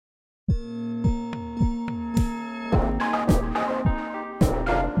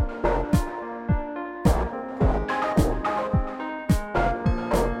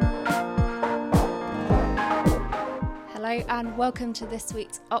and welcome to this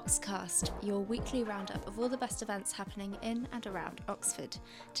week's Oxcast, your weekly roundup of all the best events happening in and around Oxford.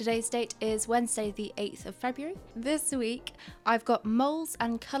 Today's date is Wednesday the 8th of February. This week I've got moles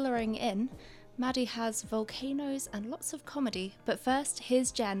and colouring in. Maddie has volcanoes and lots of comedy, but first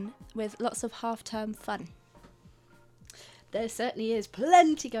here's Jen with lots of half-term fun. There certainly is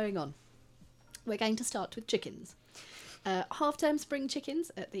plenty going on. We're going to start with chickens. Half-term spring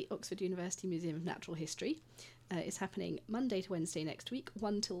chickens at the Oxford University Museum of Natural History is happening Monday to Wednesday next week,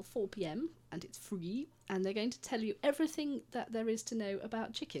 1 till 4 p.m, and it's free. And they're going to tell you everything that there is to know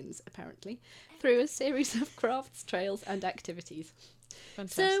about chickens, apparently, through a series of crafts, trails and activities.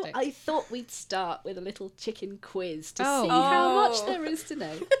 Fantastic. So I thought we'd start with a little chicken quiz to see how much there is to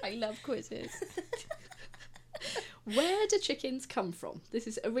know. I love quizzes. Where do chickens come from? This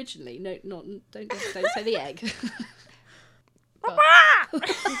is originally don't say the egg.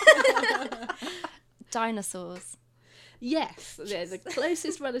 Dinosaurs. Yes, the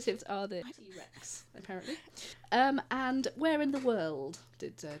closest relatives are the T-Rex, apparently. And where in the world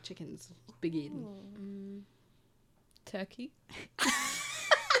did chickens begin? Turkey.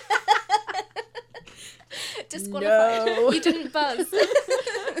 Disqualified. No. You didn't buzz.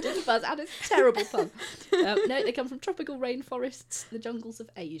 Didn't buzz, and it's a terrible pun. No, they come from tropical rainforests. The jungles of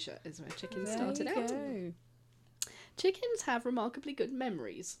Asia is where chickens started out. Chickens have remarkably good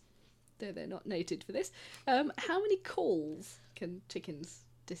memories, though they're not noted for this. How many calls can chickens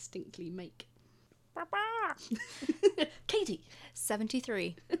distinctly make? Katie.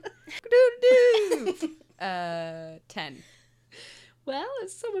 73. 10. Well,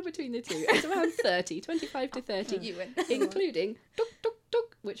 it's somewhere between the two. It's around 30, 25 to 30, You win. including tuk tuk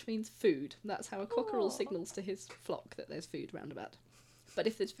tuk, which means food. That's how a cockerel signals to his flock that there's food round about. But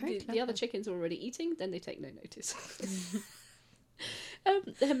if the other chickens are already eating, then they take no notice.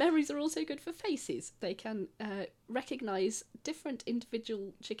 Their memories are also good for faces. They can recognise different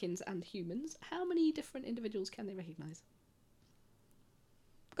individual chickens and humans. How many different individuals can they recognise?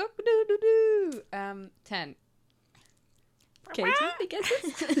 10. Katie, any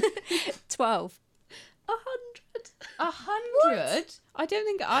guesses? 12. 100. 100? I don't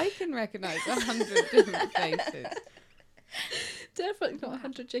think I can recognise 100 different faces. Definitely not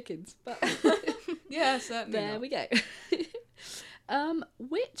 100 chickens, but Yeah, certainly there not. we go.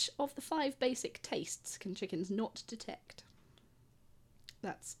 Which of the 5 basic tastes can chickens not detect?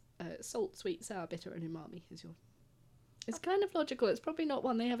 That's salt, sweet, sour, bitter, and umami. It's kind of logical. It's probably not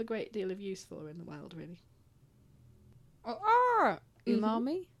one they have a great deal of use for in the wild, really.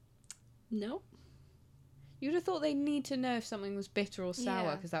 Umami? No. You'd have thought they need to know if something was bitter or sour,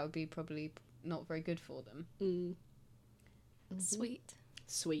 Yeah. because that would be probably not very good for them. Sweet.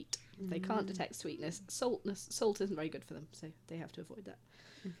 Sweet. They can't detect sweetness. Salt isn't very good for them, so they have to avoid that.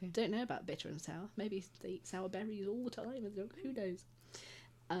 Okay. Don't know about bitter and sour. Maybe they eat sour berries all the time. Who knows?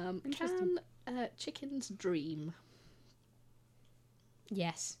 Interesting. Can chickens dream?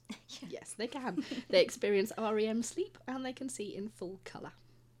 Yes. Yes, they can. They experience REM sleep and they can see in full colour.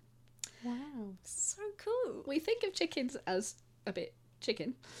 Wow. So cool. We think of chickens as a bit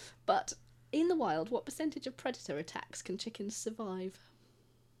chicken, but in the wild, what percentage of predator attacks can chickens survive?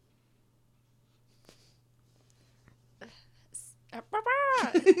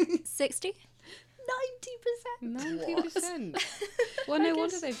 60? 90%. 90%. Well, no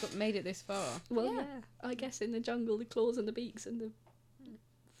wonder they've made it this far. Well, yeah. I guess in the jungle, the claws and the beaks and the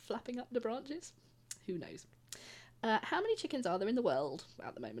flapping up the branches. Who knows? How many chickens are there in the world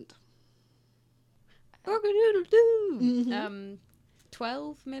at the moment? 12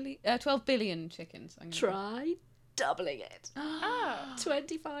 billion chickens. I'm gonna Try doubling it.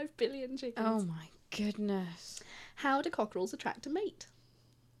 25 billion chickens. Oh my goodness. How do cockerels attract a mate?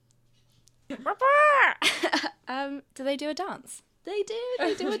 Do they do a dance? They do.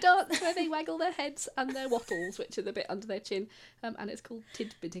 They do a dance where they waggle their heads and their wattles, which are the bit under their chin, and it's called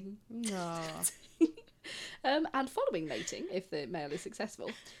tidbitting. And following mating, if the male is successful,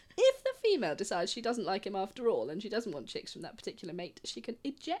 if the female decides she doesn't like him after all and she doesn't want chicks from that particular mate, she can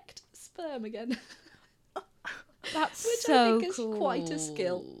eject sperm again. That's Which so I think cool. is quite a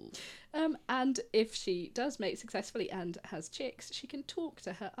skill. And if she does mate successfully and has chicks, she can talk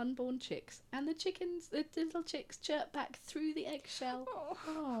to her unborn chicks. And the little chicks chirp back through the eggshell.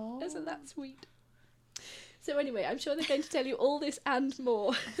 Oh. Isn't that sweet? So anyway, I'm sure they're going to tell you all this and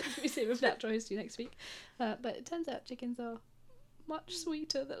more at the Museum of Natural History next week. But it turns out chickens are much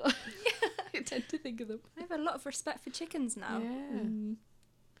sweeter than I tend to think of them. I have a lot of respect for chickens now. Yeah.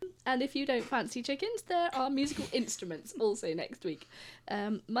 And if you don't fancy chickens, there are musical instruments also next week.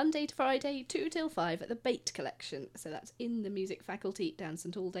 Monday to Friday, 2 till 5 at the Bate Collection. So that's in the music faculty down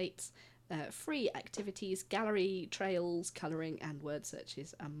St Aldate's. Free activities, gallery, trails, colouring and word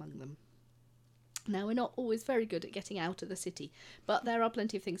searches among them. Now, we're not always very good at getting out of the city, but there are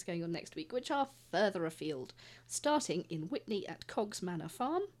plenty of things going on next week which are further afield. Starting in Witney at Coggs Manor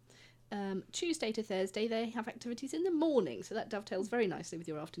Farm. Tuesday to Thursday they have activities in the morning, so that dovetails very nicely with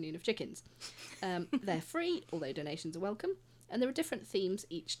your afternoon of chickens. They're free, although donations are welcome, and there are different themes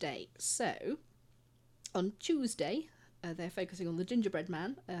each day. So, on Tuesday, they're focusing on the gingerbread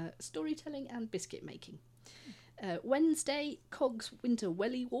man, storytelling and biscuit making. Wednesday, Coggs Winter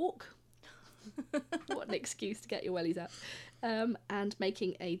Welly Walk. What an excuse to get your wellies out. And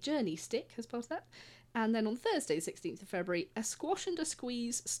making a journey stick as part of that. And then on Thursday, the 16th of February, a squash and a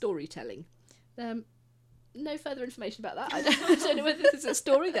squeeze storytelling. No further information about that. I don't know whether this is a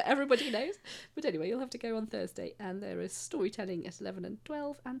story that everybody knows. But anyway, you'll have to go on Thursday. And there is storytelling at 11 and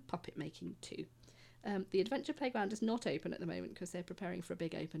 12 and puppet making too. The Adventure Playground is not open at the moment because they're preparing for a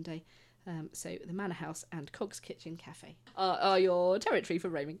big open day. So the Manor House and Coggs Kitchen Cafe are your territory for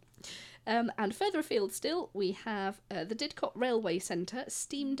roaming. And further afield still, we have the Didcot Railway Centre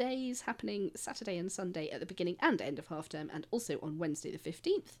Steam Days happening Saturday and Sunday at the beginning and end of half term, and also on Wednesday the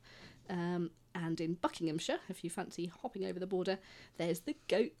 15th. And in Buckinghamshire, if you fancy hopping over the border, there's the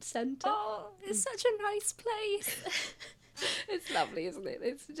Goat Centre. Oh, it's such a nice place. It's lovely, isn't it?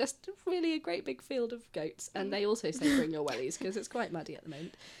 It's just really a great big field of goats. And they also say bring your wellies because it's quite muddy at the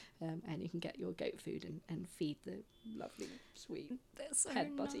moment. And you can get your goat food and feed the lovely, sweet So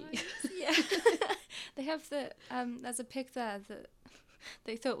head body. nice. Yeah. They have there's a pig there that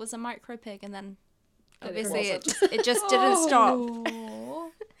they thought was a micro pig, and then obviously it just didn't stop.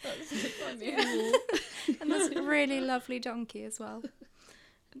 That's so funny. And there's a really lovely donkey as well.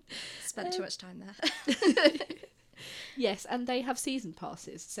 Spent too much time there. Yes, and they have season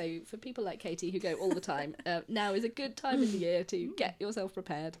passes. So for people like Katie who go all the time, now is a good time in the year to get yourself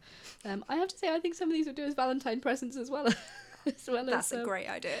prepared. I have to say, I think some of these would do as Valentine presents as well. That's a great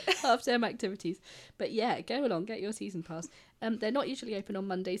idea. Half-term activities. But yeah, go along, get your season pass. They're not usually open on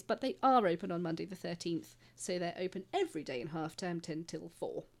Mondays, but they are open on Monday the 13th. So they're open every day in half-term, 10 till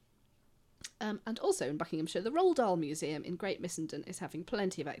 4. And also in Buckinghamshire, the Roald Dahl Museum in Great Missenden is having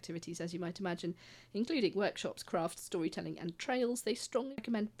plenty of activities, as you might imagine, including workshops, crafts, storytelling and trails. They strongly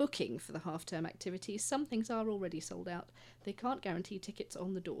recommend booking for the half-term activities. Some things are already sold out. They can't guarantee tickets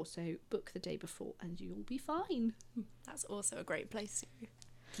on the door, so book the day before and you'll be fine. That's also a great place to go.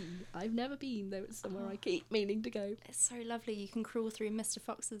 I've never been, though it's somewhere I keep meaning to go. It's so lovely. You can crawl through Mr.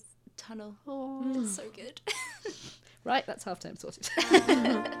 Fox's tunnel. Oh. It's so good. Right, that's half-term sorted.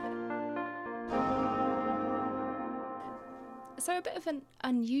 So a bit of an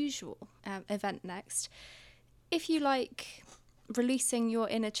unusual event next. If you like releasing your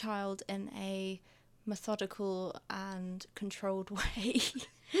inner child in a methodical and controlled way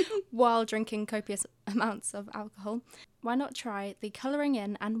while drinking copious amounts of alcohol, why not try the Colouring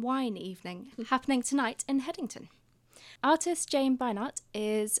In and Wine Evening happening tonight in Headington? Artist Jane Beinart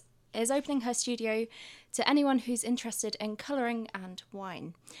is opening her studio to anyone who's interested in colouring and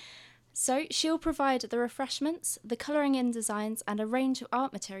wine. So she'll provide the refreshments, the colouring in designs and a range of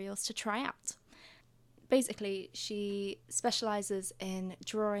art materials to try out. Basically, she specialises in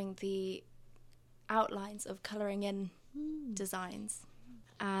drawing the outlines of colouring in designs,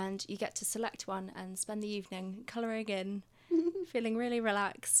 and you get to select one and spend the evening colouring in, feeling really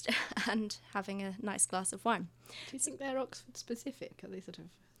relaxed and having a nice glass of wine. Do you think they're Oxford specific? Are they sort of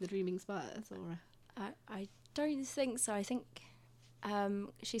the Dreaming Spires, or? I don't think so. I think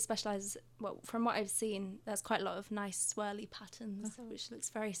she specialises, well, from what I've seen, there's quite a lot of nice swirly patterns, which looks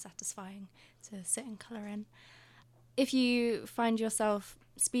very satisfying to sit and colour in. If you find yourself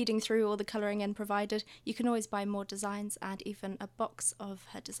speeding through all the colouring in provided, you can always buy more designs and even a box of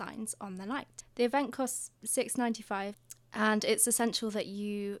her designs on the night. The event costs $6.95, and it's essential that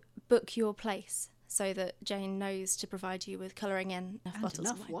you book your place so that Jane knows to provide you with colouring in bottles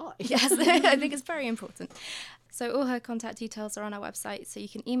enough of wine. wine. Yes, I think it's very important. So all her contact details are on our website, so you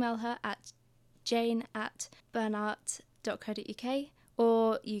can email her at jane@bernart.co.uk,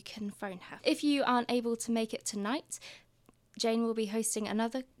 or you can phone her. If you aren't able to make it tonight, Jane will be hosting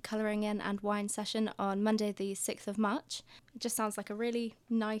another colouring in and wine session on Monday the 6th of March. It just sounds like a really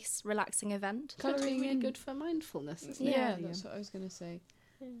nice, relaxing event. Colouring really good for mindfulness, isn't it? Yeah, that's what I was going to say.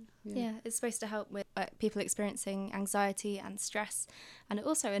 Yeah, it's supposed to help with people experiencing anxiety and stress, and it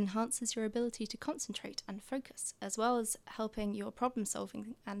also enhances your ability to concentrate and focus, as well as helping your problem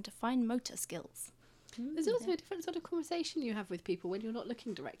solving and fine motor skills. There's also a different sort of conversation you have with people when you're not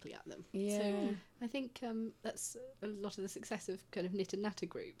looking directly at them. Yeah. So I think that's a lot of the success of kind of knit and natter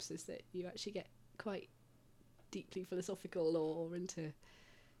groups, is that you actually get quite deeply philosophical or into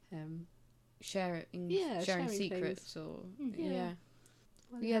sharing sharing secrets or Yeah.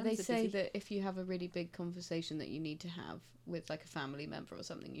 they say that if you have a really big conversation that you need to have with like a family member or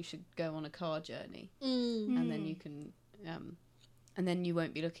something, you should go on a car journey, and then you can and then you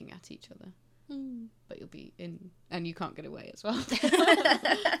won't be looking at each other, but you'll be in, and you can't get away as well.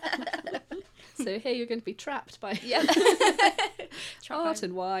 So here you're going to be trapped by art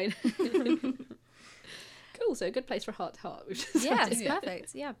and wine. Cool, so a good place for heart to heart. Yeah, it's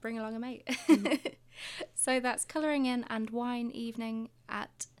perfect. Yeah, bring along a mate. So that's Colouring In and Wine evening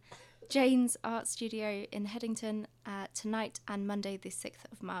at Jane's Art Studio in Headington tonight and Monday the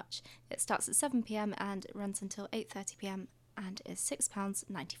 6th of March. It starts at 7 p.m. and it runs until 8:30 p.m. and is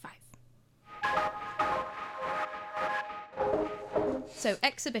 £6.95. So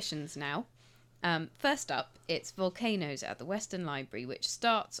exhibitions now. First up, it's Volcanoes at the Western Library, which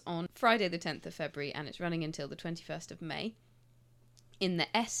starts on Friday the 10th of February and it's running until the 21st of May in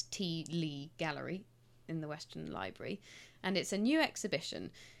the S.T. Lee Gallery in the Western Library. And it's a new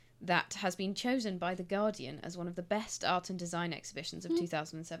exhibition that has been chosen by The Guardian as one of the best art and design exhibitions of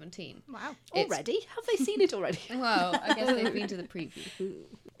 2017. Wow. Already? Have they seen it already? Well, I guess they've been to the preview.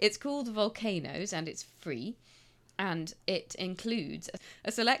 It's called Volcanoes and it's free. And it includes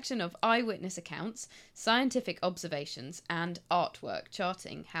a selection of eyewitness accounts, scientific observations, and artwork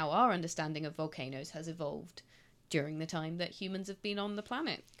charting how our understanding of volcanoes has evolved during the time that humans have been on the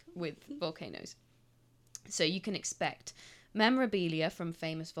planet with volcanoes. So you can expect memorabilia from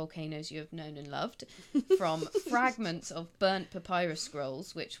famous volcanoes you have known and loved, from fragments of burnt papyrus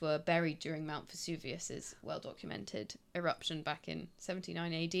scrolls which were buried during Mount Vesuvius's well-documented eruption back in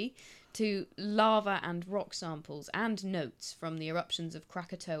 79 AD, to lava and rock samples and notes from the eruptions of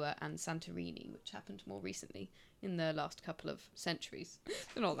Krakatoa and Santorini, which happened more recently in the last couple of centuries.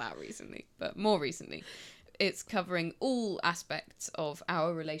 Not that recently, but more recently. It's covering all aspects of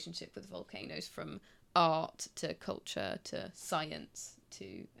our relationship with volcanoes, from art to culture to science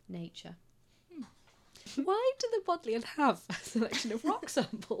to nature. Why do the Bodleian have a selection of rock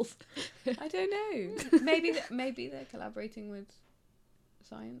samples? I don't know. Maybe they're collaborating with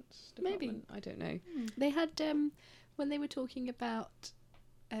science department. I don't know. They had when they were talking about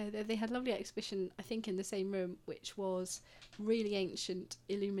they had a lovely exhibition, I think, in the same room, which was really ancient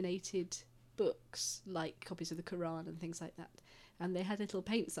illuminated books, like copies of the Quran and things like that. And they had little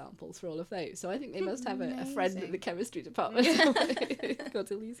paint samples for all of those. So I think they must have a friend in the chemistry department.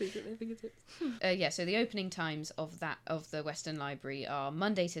 Got all these things at their fingertips. So the opening times of the Western Library are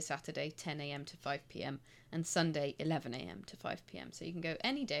Monday to Saturday, 10 a.m. to 5 p.m. and Sunday, 11 a.m. to 5 p.m. So you can go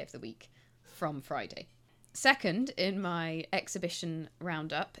any day of the week from Friday. Second in my exhibition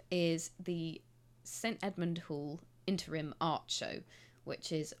roundup is the St Edmund Hall Interim Art Show,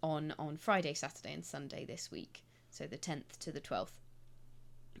 which is on Friday, Saturday and Sunday this week. So the 10th to the 12th.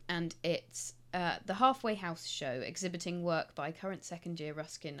 And it's the Halfway House show, exhibiting work by current second-year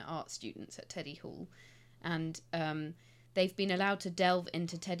Ruskin art students at Teddy Hall. And they've been allowed to delve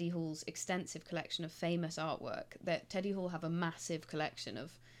into Teddy Hall's extensive collection of famous artwork. Teddy Hall have a massive collection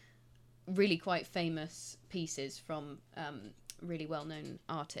of really quite famous pieces from really well-known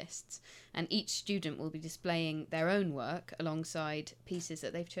artists. And each student will be displaying their own work alongside pieces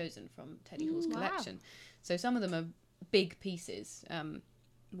that they've chosen from Teddy Hall's collection. So some of them are big pieces,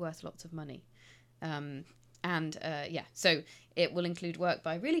 worth lots of money. So it will include work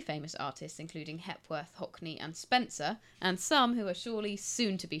by really famous artists, including Hepworth, Hockney and Spencer, and some who are surely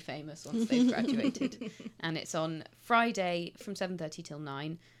soon to be famous once they've graduated. And it's on Friday from 7:30 till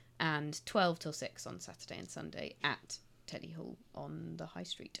 9 and 12 till 6 on Saturday and Sunday at Teddy Hall on the High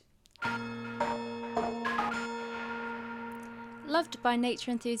Street. Loved by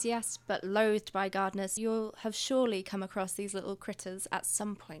nature enthusiasts but loathed by gardeners, you'll have surely come across these little critters at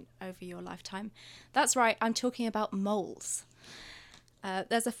some point over your lifetime. That's right, I'm talking about moles.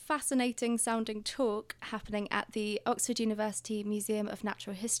 There's a fascinating sounding talk happening at the Oxford University Museum of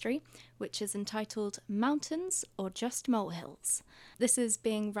Natural History, which is entitled Mountains or Just Molehills. This is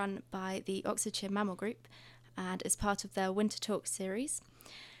being run by the Oxfordshire Mammal Group and is part of their Winter Talk series.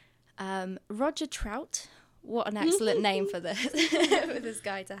 Roger Trout, what an excellent name for this, for this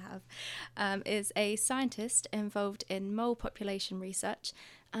guy to have, is a scientist involved in mole population research,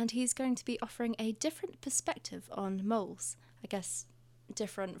 and he's going to be offering a different perspective on moles. I guess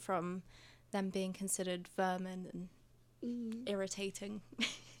different from them being considered vermin and irritating.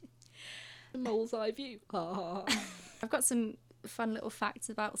 The mole's eye view. I've got some fun little facts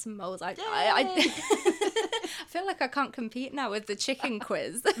about some moles. I feel like I can't compete now with the chicken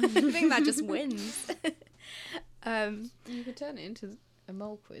quiz. I think that just wins. You could turn it into a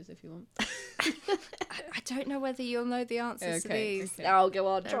mole quiz if you want. I don't know whether you'll know the answers to Okay, these. okay. Oh, go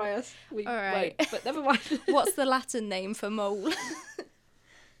on, try us. We All right. won't, but never mind. What's the Latin name for mole?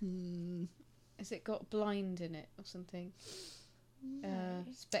 Has it got blind in it or something?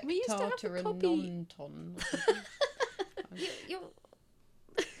 We used to have a Spectator copy. non-ton. Or something.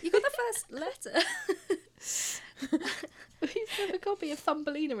 You got the first letter. We used to have a copy of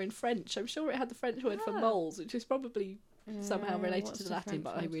Thumbelina in French. I'm sure it had the French word for moles, which is probably somehow related what's to the the Latin, French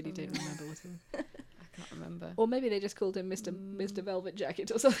but I word really for don't it? remember what it was. I can't remember. Or maybe they just called him Mr. Velvet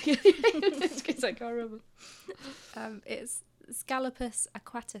Jacket or something. Because I can't remember. It's Scalopus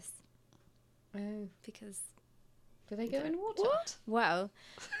aquatus Oh, because, do they go in water? What? well,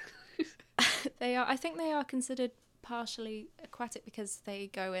 they are. I think they are considered partially aquatic because they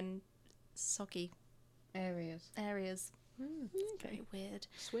go in soggy Areas. areas. It's very weird.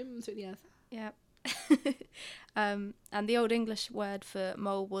 Swim through the earth. Yeah. And the Old English word for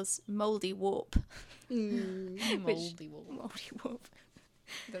mole was mouldy warp. Mouldy wool. Mouldy warp.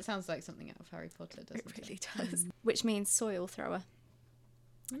 That sounds like something out of Harry Potter, doesn't It really does. Which means soil thrower.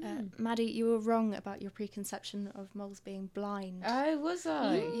 Mm. Maddie, you were wrong about your preconception of moles being blind. Oh, was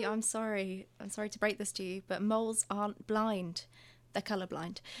I? I'm sorry. I'm sorry to break this to you, but moles aren't blind. They're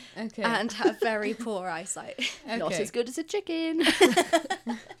colourblind Okay. and have very poor eyesight. Not Okay. as good as a chicken.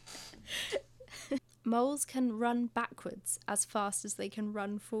 Moles can run backwards as fast as they can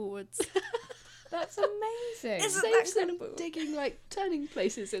run forwards. That's amazing. Isn't Saves that them incredible? digging like turning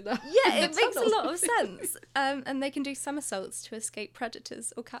places in the Yeah, in it the makes a tunnels. lot of sense. And they can do somersaults to escape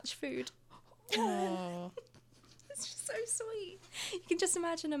predators or catch food. Oh. It's just so sweet. You can just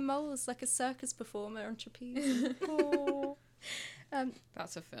imagine a mole as like a circus performer on trapeze. Oh.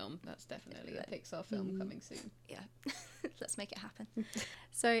 That's a film. That's definitely a Pixar film coming soon. Yeah, let's make it happen.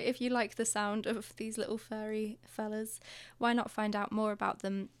 So if you like the sound of these little furry fellas, why not find out more about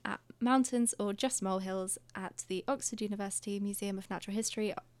them at Mountains or Just Molehills at the Oxford University Museum of Natural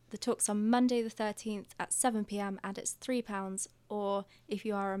History. The talk's on Monday the 13th at 7 p.m. and it's £3, or if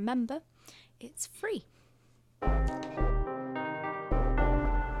you are a member, it's free.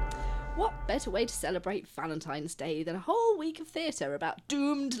 What better way to celebrate Valentine's Day than a whole week of theatre about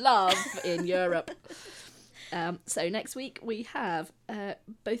doomed love in Europe? So next week we have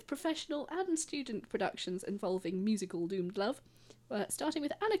both professional and student productions involving musical doomed love, starting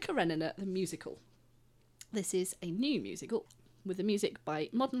with Anna Karenina, the musical. This is a new musical with the music by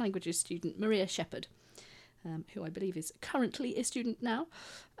modern languages student Maria Shepherd, who I believe is currently a student now.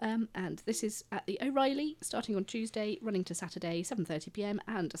 And this is at the O'Reilly, starting on Tuesday, running to Saturday, 7:30pm,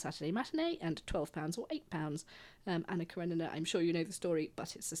 and a Saturday matinee, and £12 or £8. Anna Karenina, I'm sure you know the story,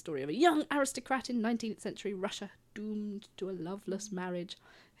 but it's the story of a young aristocrat in 19th century Russia doomed to a loveless marriage,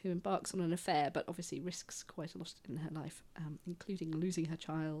 who embarks on an affair, but obviously risks quite a lot in her life, including losing her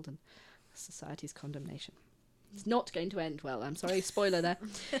child and society's condemnation. It's not going to end well, I'm sorry, spoiler there.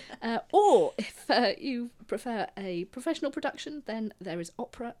 Or if you prefer a professional production, then there is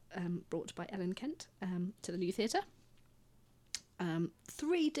opera brought by Ellen Kent to the New Theatre.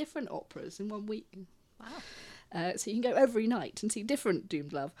 3 different operas in 1 week. Wow. So you can go every night and see different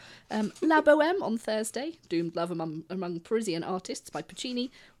doomed love. La Bohème on Thursday, doomed love among Parisian artists by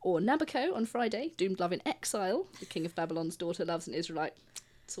Puccini, or Nabucco on Friday, doomed love in exile, the King of Babylon's daughter loves an Israelite,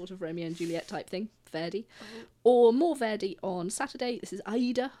 sort of Romeo and Juliet type thing, Verdi. Or more Verdi on Saturday, this is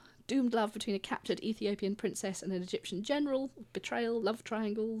Aida, doomed love between a captured Ethiopian princess and an Egyptian general, betrayal, love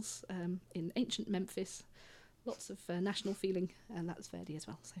triangles in ancient Memphis, lots of national feeling, and that's Verdi as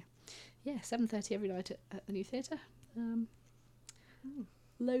well. So yeah, 7:30 every night at the New Theatre.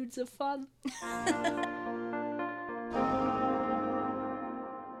 Loads of fun.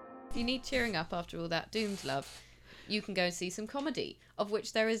 If you need cheering up after all that doomed love, you can go and see some comedy, of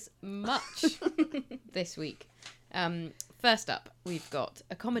which there is much this week. First up, we've got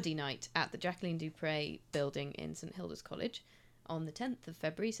a comedy night at the Jacqueline Dupre building in St Hilda's College on the 10th of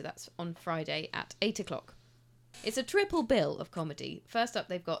February, so that's on Friday at 8 o'clock. It's a triple bill of comedy. First up,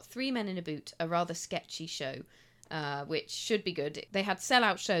 they've got Three Men in a Boot, a rather sketchy show, which should be good. They had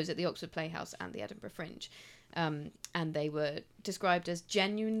sell-out shows at the Oxford Playhouse and the Edinburgh Fringe, and they were described as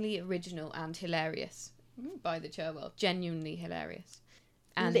genuinely original and hilarious by the Cherwell. Genuinely hilarious.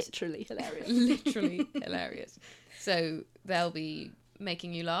 And Literally hilarious. literally hilarious. So they'll be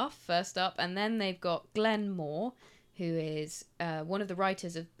making you laugh first up, and then they've got Glenn Moore, who is one of the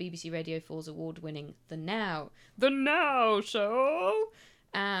writers of BBC Radio 4's award-winning The Now Show,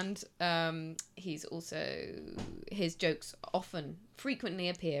 and he's also, his jokes frequently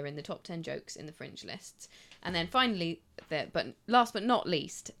appear in the top 10 jokes in the Fringe lists, And then finally, but last but not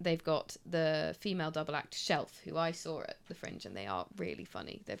least, they've got the female double act Shelf, who I saw at the Fringe, and they are really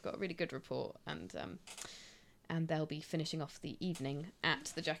funny. They've got a really good rapport, and they'll be finishing off the evening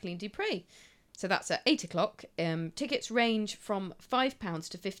at the Jacqueline du Pré. So that's at 8 o'clock. Tickets range from £5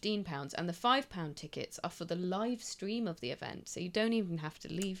 to £15, and the £5 tickets are for the live stream of the event, so you don't even have to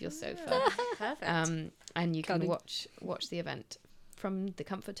leave your sofa. Perfect. And you can watch the event from the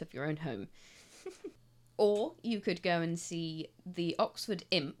comfort of your own home. Or you could go and see the Oxford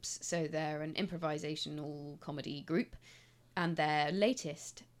Imps, so they're an improvisational comedy group, and their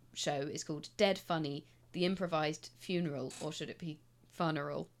latest show is called Dead Funny, The Improvised Funeral, or should it be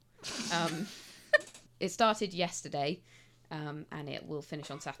Funeral? It started yesterday, and it will finish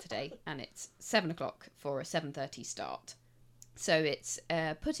on Saturday, and it's 7 o'clock for a 7:30 start. So it's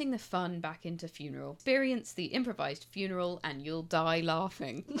putting the fun back into funeral. Experience the improvised funeral and you'll die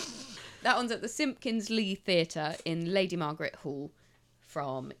laughing. That one's at the Simpkins Lee Theatre in Lady Margaret Hall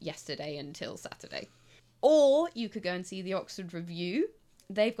from yesterday until Saturday. Or you could go and see the Oxford Revue.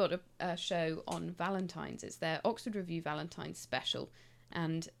 They've got a show on Valentine's. It's their Oxford Revue Valentine's special.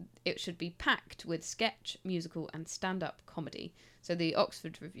 And it should be packed with sketch, musical and stand-up comedy. So the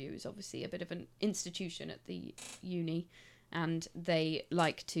Oxford Revue is obviously a bit of an institution at the uni, and they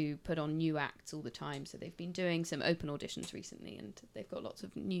like to put on new acts all the time. So they've been doing some open auditions recently, and they've got lots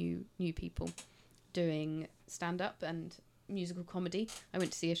of new people doing stand-up and musical comedy. I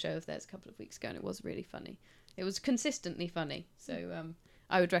went to see a show of theirs a couple of weeks ago, and it was really funny. It was consistently funny, so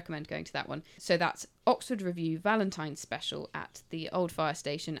I would recommend going to that one. So that's Oxford Revue Valentine's Special at the Old Fire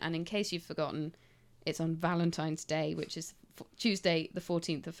Station, and in case you've forgotten, it's on Valentine's Day, which is Tuesday the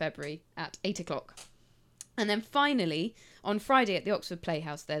 14th of February at 8 o'clock. And then finally, on Friday at the Oxford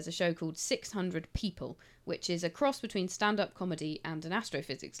Playhouse, there's a show called 600 People, which is a cross between stand-up comedy and an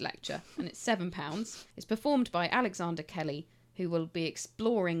astrophysics lecture, and it's £7. It's performed by Alexander Kelly, who will be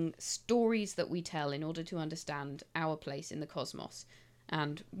exploring stories that we tell in order to understand our place in the cosmos,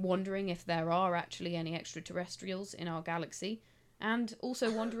 and wondering if there are actually any extraterrestrials in our galaxy, and also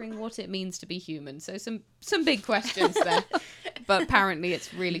wondering what it means to be human. So some big questions there, but apparently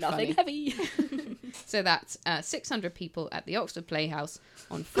it's really Nothing funny. heavy. So that's 600 People at the Oxford Playhouse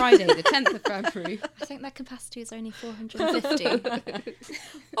on Friday the 10th of February. I think their capacity is only 450.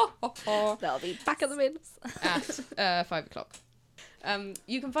 They'll be back at the bins. At 5 o'clock.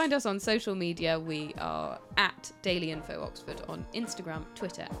 You can find us on social media. We are at Daily Info Oxford on Instagram,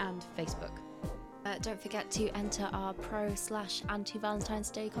 Twitter and Facebook. Don't forget to enter our pro/anti-Valentine's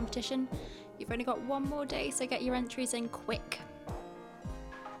Day competition. You've only got one more day, so get your entries in quick.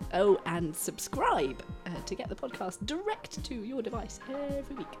 Oh, and subscribe to get the podcast direct to your device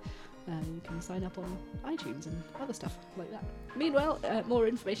every week. You can sign up on iTunes and other stuff like that. Meanwhile, more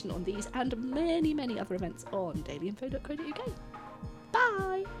information on these and many, many other events on dailyinfo.co.uk.